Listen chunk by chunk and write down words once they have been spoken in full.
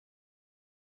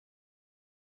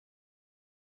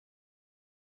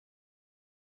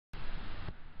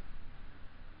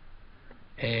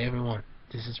Hey everyone,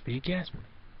 this is Big Gasman.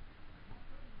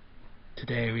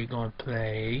 Today we're going to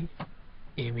play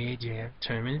NBA Jam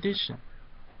Tournament Edition.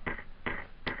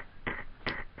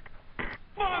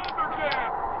 Monster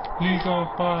Jam! He's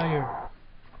on fire!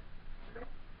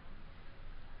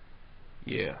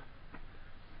 Yeah.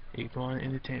 Acorn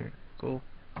Entertainment. Cool.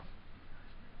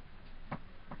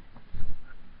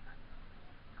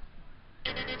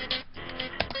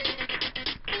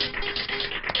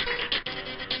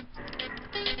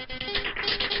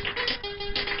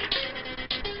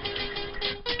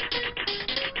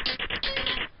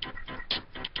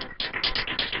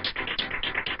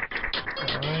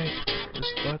 Alright,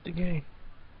 let's start the game.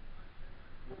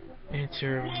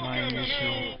 Enter my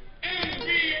initial.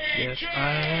 Yes,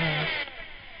 I have.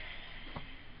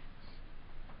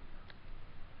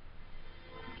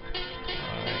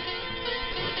 Alright,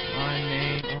 put my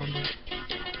name on it.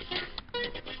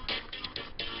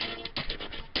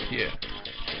 Yeah.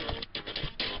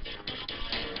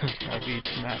 I'll be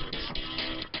the Mavericks.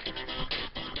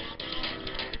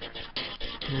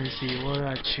 Let's see what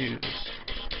I choose.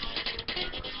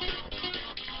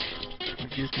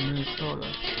 Against Minnesota.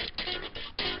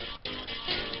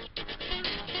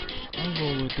 I'll go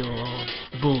with the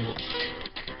Bulls.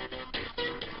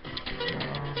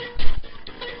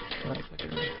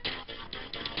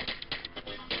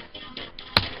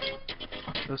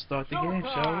 Let's start the game,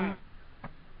 shall we?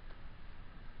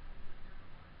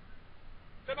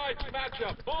 Tonight's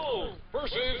matchup, Bulls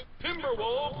versus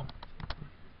Timberwolves.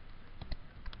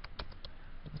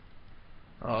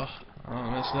 Oh, I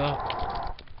messed up.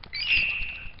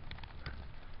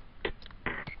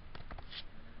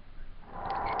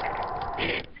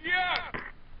 Yeah!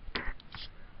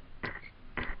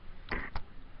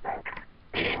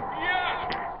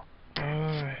 Yeah!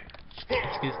 Alright,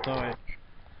 let's get started.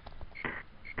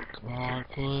 Come on,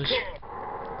 push.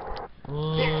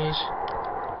 Push.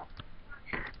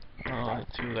 Oh,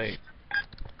 too late.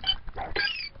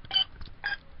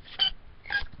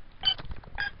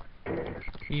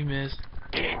 He missed.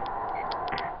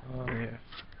 Oh, yeah.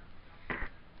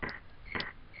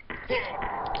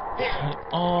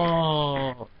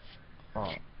 Oh.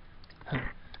 Oh.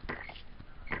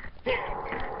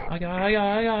 I got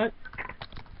it.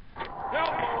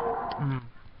 Elbow!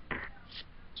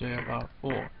 J about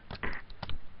 4.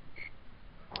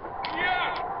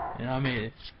 Yeah! And I made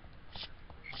it.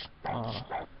 Come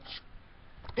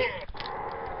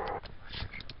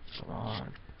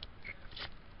on.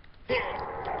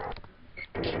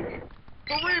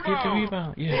 The rebound! Get the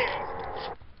rebound. Yeah.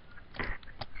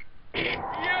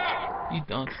 Yeah! He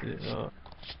dunks it up.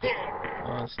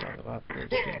 Let's talk about this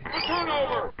game. The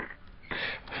turnover!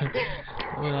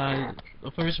 Well,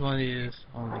 the first one is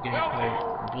on the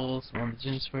gameplay. Bulls on the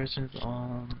Gems versions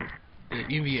on the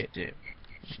NBA Jam.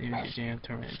 NBA Jam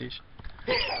Tournament Edition.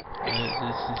 This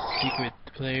is secret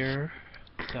player,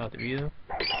 South Vito.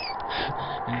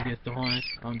 And against the Hornets,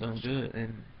 I'm doing good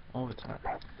in overtime.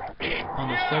 On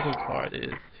the second part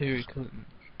is Harry Clinton.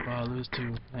 I lose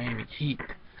to Miami Heat.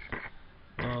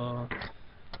 Well,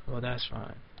 that's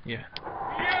fine. Yeah.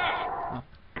 Yeah!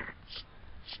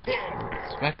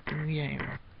 It's back to the game.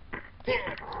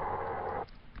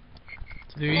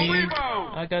 The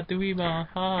rebound! I got the rebound.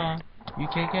 Ha! You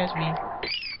can't catch me.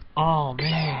 Oh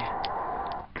man!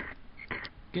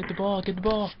 Get the ball! Get the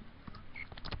ball!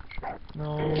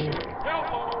 No!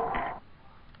 Elbow!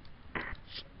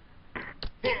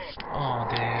 Oh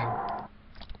damn!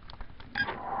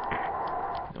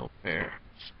 No fair.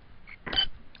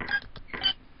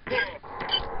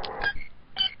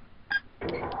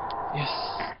 Yes!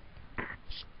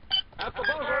 At the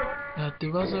buzzer! At the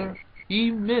buzzer,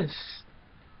 he missed.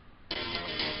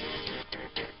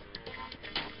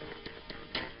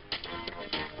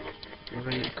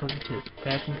 Rated cognitive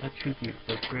passing attribute,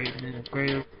 the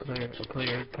greater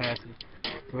player passes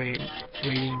rating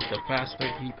the faster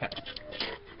he passes.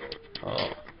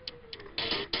 Oh.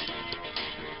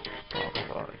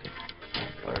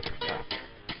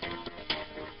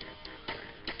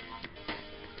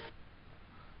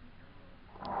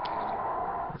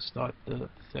 Let's start the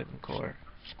second quarter.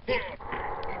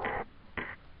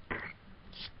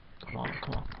 Come on.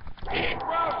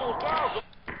 Razzle dazzle!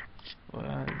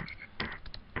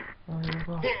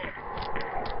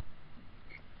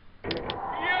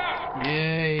 Yeah!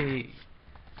 Yay!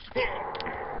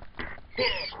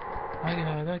 I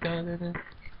got it.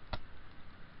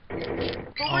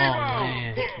 Oh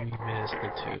man, we missed the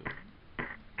 2.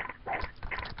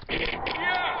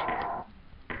 Yeah!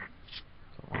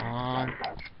 Come on.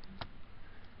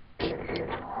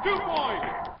 2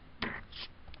 points!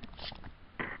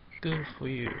 Good for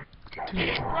you. 2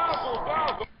 points. Razzle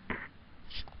dazzle!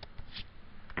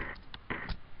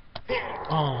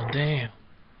 Oh, damn.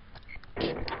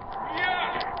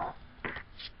 Yeah.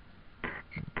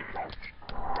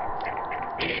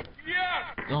 Yeah.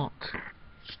 Dunk.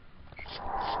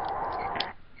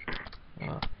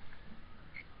 Count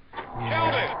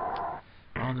Yeah.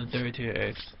 it. On the third tier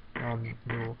X.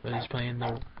 No. He's playing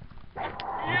no. The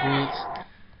Yeah. Bullets.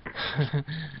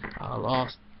 I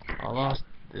lost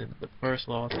the first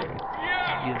loss.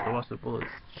 Yeah. Yes, I lost the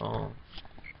Bullets.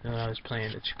 When I was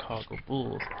playing the Chicago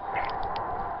Bulls.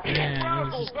 Man,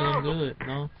 this is still good,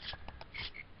 no?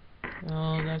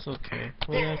 No, that's okay.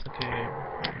 Well, that's okay.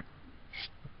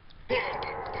 Yeah.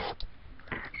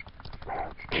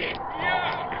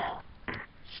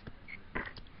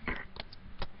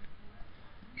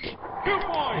 2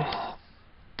 points.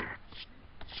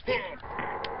 Yeah.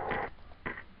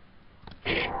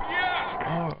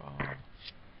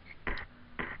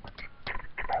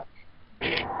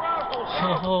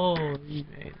 Oh, he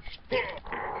made it.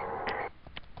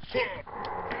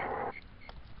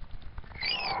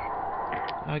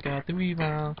 I got the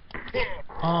rebound.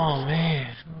 Oh,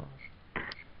 man. Oh,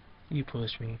 you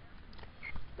pushed me.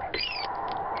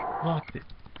 Blocked it.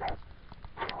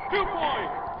 2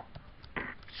 points.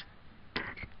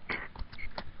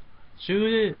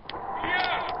 Shoot it.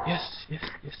 Yeah.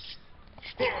 Yes.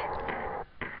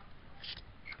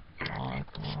 Come on.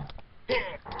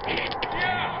 Yeah.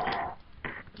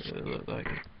 It looked like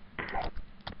it.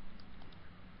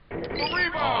 The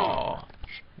rebound. Oh,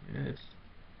 yes.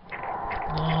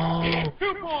 No.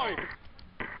 2 points.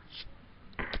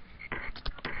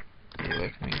 Get away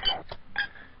from me.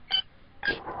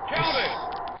 Count it.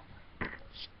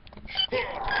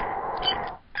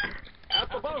 At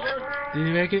the buzzer. Did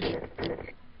he make it?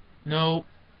 No.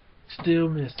 Still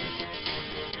missing.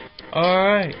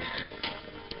 Alright.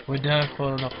 We're done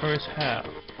for the first half.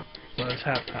 So it's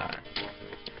halftime.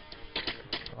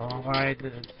 Alright,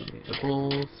 the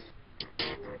Bulls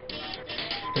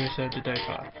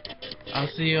 37-35. I'll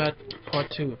see you at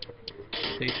part 2.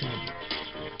 Stay tuned.